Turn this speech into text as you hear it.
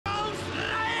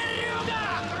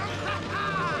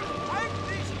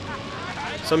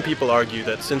Some people argue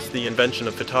that since the invention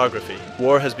of photography,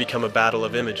 war has become a battle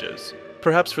of images.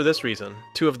 Perhaps for this reason,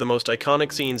 two of the most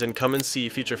iconic scenes in Come and See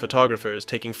feature photographers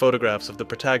taking photographs of the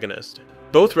protagonist,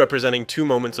 both representing two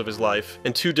moments of his life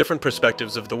and two different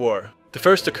perspectives of the war. The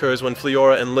first occurs when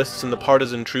Fliora enlists in the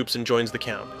partisan troops and joins the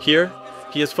camp. Here,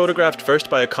 he is photographed first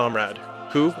by a comrade,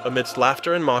 who, amidst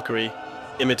laughter and mockery,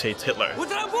 imitates Hitler.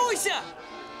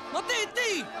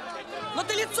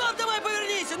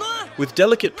 With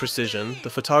delicate precision, the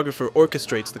photographer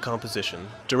orchestrates the composition,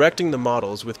 directing the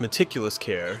models with meticulous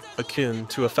care, akin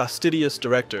to a fastidious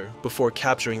director before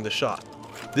capturing the shot.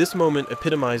 This moment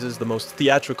epitomizes the most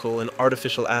theatrical and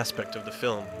artificial aspect of the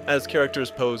film, as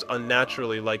characters pose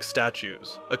unnaturally like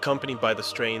statues, accompanied by the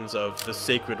strains of The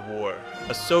Sacred War,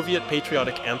 a Soviet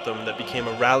patriotic anthem that became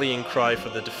a rallying cry for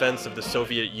the defense of the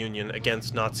Soviet Union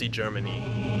against Nazi Germany.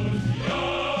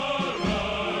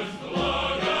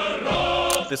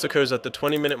 This occurs at the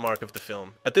 20-minute mark of the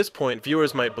film. At this point,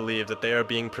 viewers might believe that they are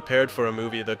being prepared for a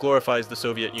movie that glorifies the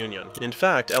Soviet Union. In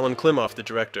fact, Elem Klimov, the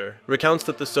director, recounts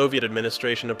that the Soviet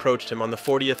administration approached him on the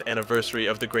 40th anniversary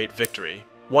of the Great Victory,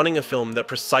 wanting a film that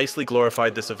precisely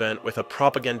glorified this event with a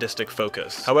propagandistic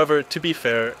focus. However, to be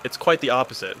fair, it's quite the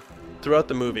opposite. Throughout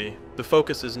the movie, the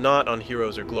focus is not on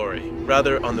heroes or glory,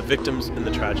 rather on the victims and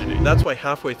the tragedy. That's why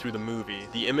halfway through the movie,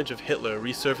 the image of Hitler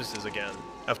resurfaces again.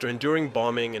 After enduring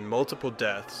bombing and multiple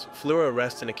deaths, Fleur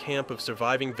rests in a camp of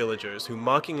surviving villagers who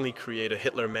mockingly create a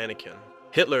Hitler mannequin.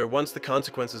 Hitler, once the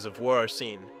consequences of war are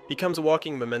seen, becomes a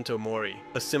walking memento mori,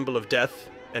 a symbol of death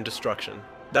and destruction.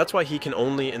 That's why he can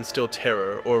only instill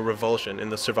terror or revulsion in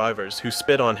the survivors who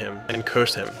spit on him and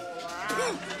curse him.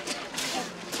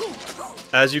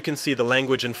 As you can see, the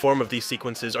language and form of these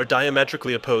sequences are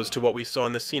diametrically opposed to what we saw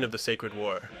in the scene of the Sacred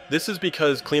War. This is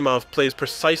because Klimov plays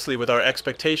precisely with our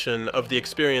expectation of the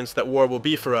experience that war will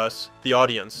be for us, the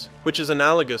audience, which is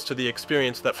analogous to the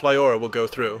experience that Fliora will go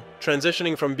through,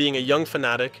 transitioning from being a young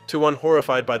fanatic to one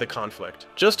horrified by the conflict.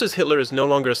 Just as Hitler is no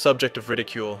longer a subject of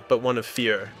ridicule, but one of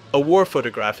fear, a war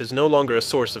photograph is no longer a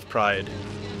source of pride.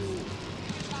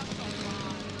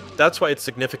 That's why its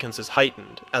significance is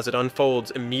heightened, as it unfolds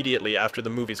immediately after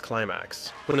the movie's climax,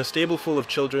 when a stable full of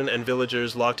children and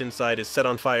villagers locked inside is set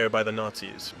on fire by the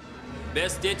Nazis.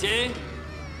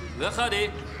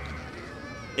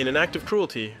 In an act of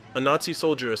cruelty, a Nazi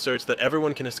soldier asserts that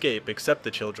everyone can escape except the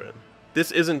children.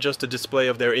 This isn't just a display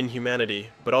of their inhumanity,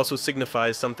 but also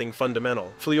signifies something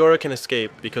fundamental. Fliora can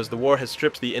escape because the war has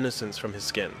stripped the innocence from his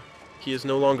skin. He is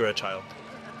no longer a child.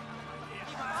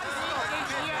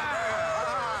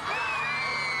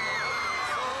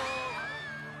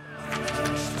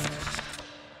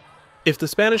 If the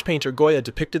Spanish painter Goya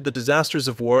depicted the disasters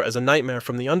of war as a nightmare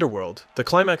from the underworld, the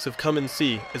climax of Come and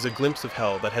See is a glimpse of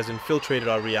hell that has infiltrated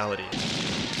our reality.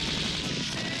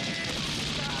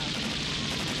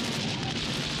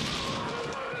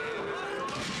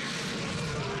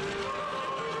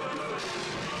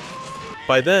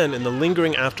 By then, in the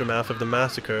lingering aftermath of the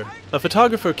massacre, a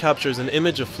photographer captures an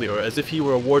image of Fleur as if he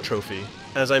were a war trophy.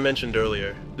 As I mentioned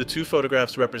earlier, the two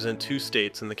photographs represent two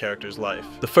states in the character's life.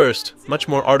 The first, much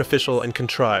more artificial and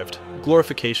contrived,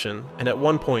 glorification, and at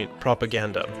one point,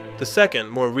 propaganda. The second,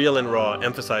 more real and raw,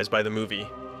 emphasized by the movie,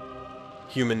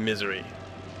 human misery.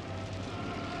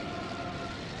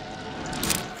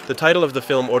 The title of the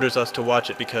film orders us to watch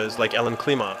it because, like Elem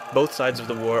Klimov, both sides of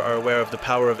the war are aware of the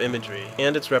power of imagery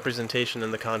and its representation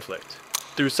in the conflict.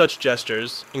 Through such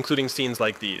gestures, including scenes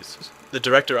like these, the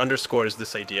director underscores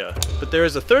this idea. But there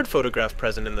is a third photograph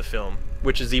present in the film,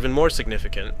 which is even more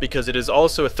significant because it is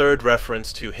also a third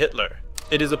reference to Hitler.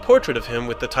 It is a portrait of him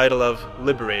with the title of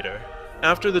Liberator.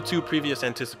 After the two previous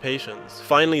anticipations,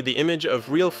 finally the image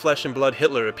of real flesh and blood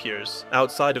Hitler appears,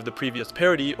 outside of the previous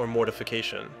parody or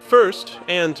mortification. First,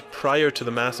 and prior to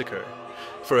the massacre,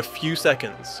 for a few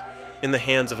seconds, in the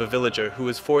hands of a villager who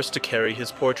is forced to carry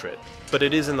his portrait. But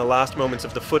it is in the last moments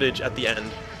of the footage at the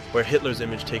end where Hitler's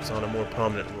image takes on a more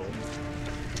prominent role.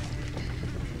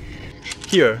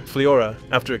 Here, Fliora,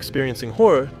 after experiencing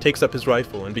horror, takes up his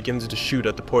rifle and begins to shoot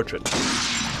at the portrait.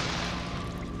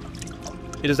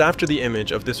 It is after the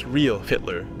image of this real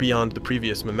Hitler, beyond the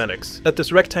previous mimetics, that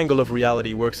this rectangle of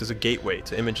reality works as a gateway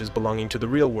to images belonging to the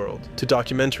real world, to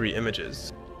documentary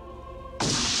images.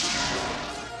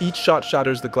 Each shot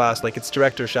shatters the glass like its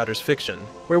director shatters fiction,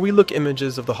 where we look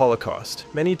images of the Holocaust,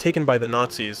 many taken by the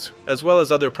Nazis, as well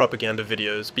as other propaganda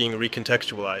videos being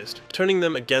recontextualized, turning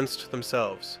them against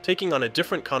themselves, taking on a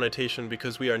different connotation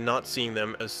because we are not seeing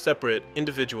them as separate,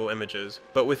 individual images,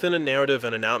 but within a narrative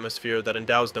and an atmosphere that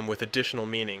endows them with additional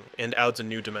meaning and adds a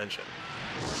new dimension.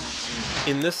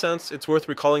 In this sense, it's worth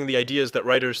recalling the ideas that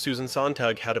writer Susan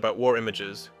Sontag had about war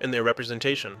images and their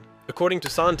representation. According to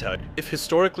Sontag, if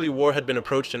historically war had been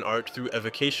approached in art through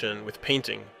evocation with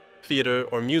painting, theater,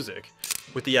 or music,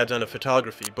 with the advent of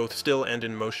photography, both still and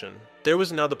in motion, there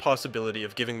was now the possibility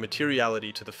of giving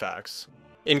materiality to the facts.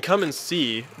 In Come and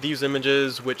See, these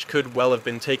images, which could well have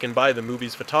been taken by the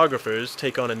movie's photographers,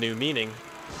 take on a new meaning.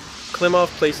 Klimov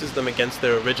places them against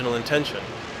their original intention.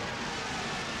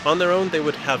 On their own, they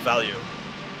would have value.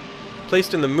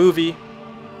 Placed in the movie,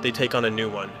 they take on a new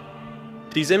one.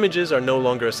 These images are no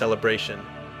longer a celebration.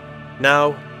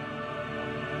 Now,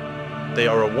 they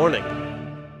are a warning.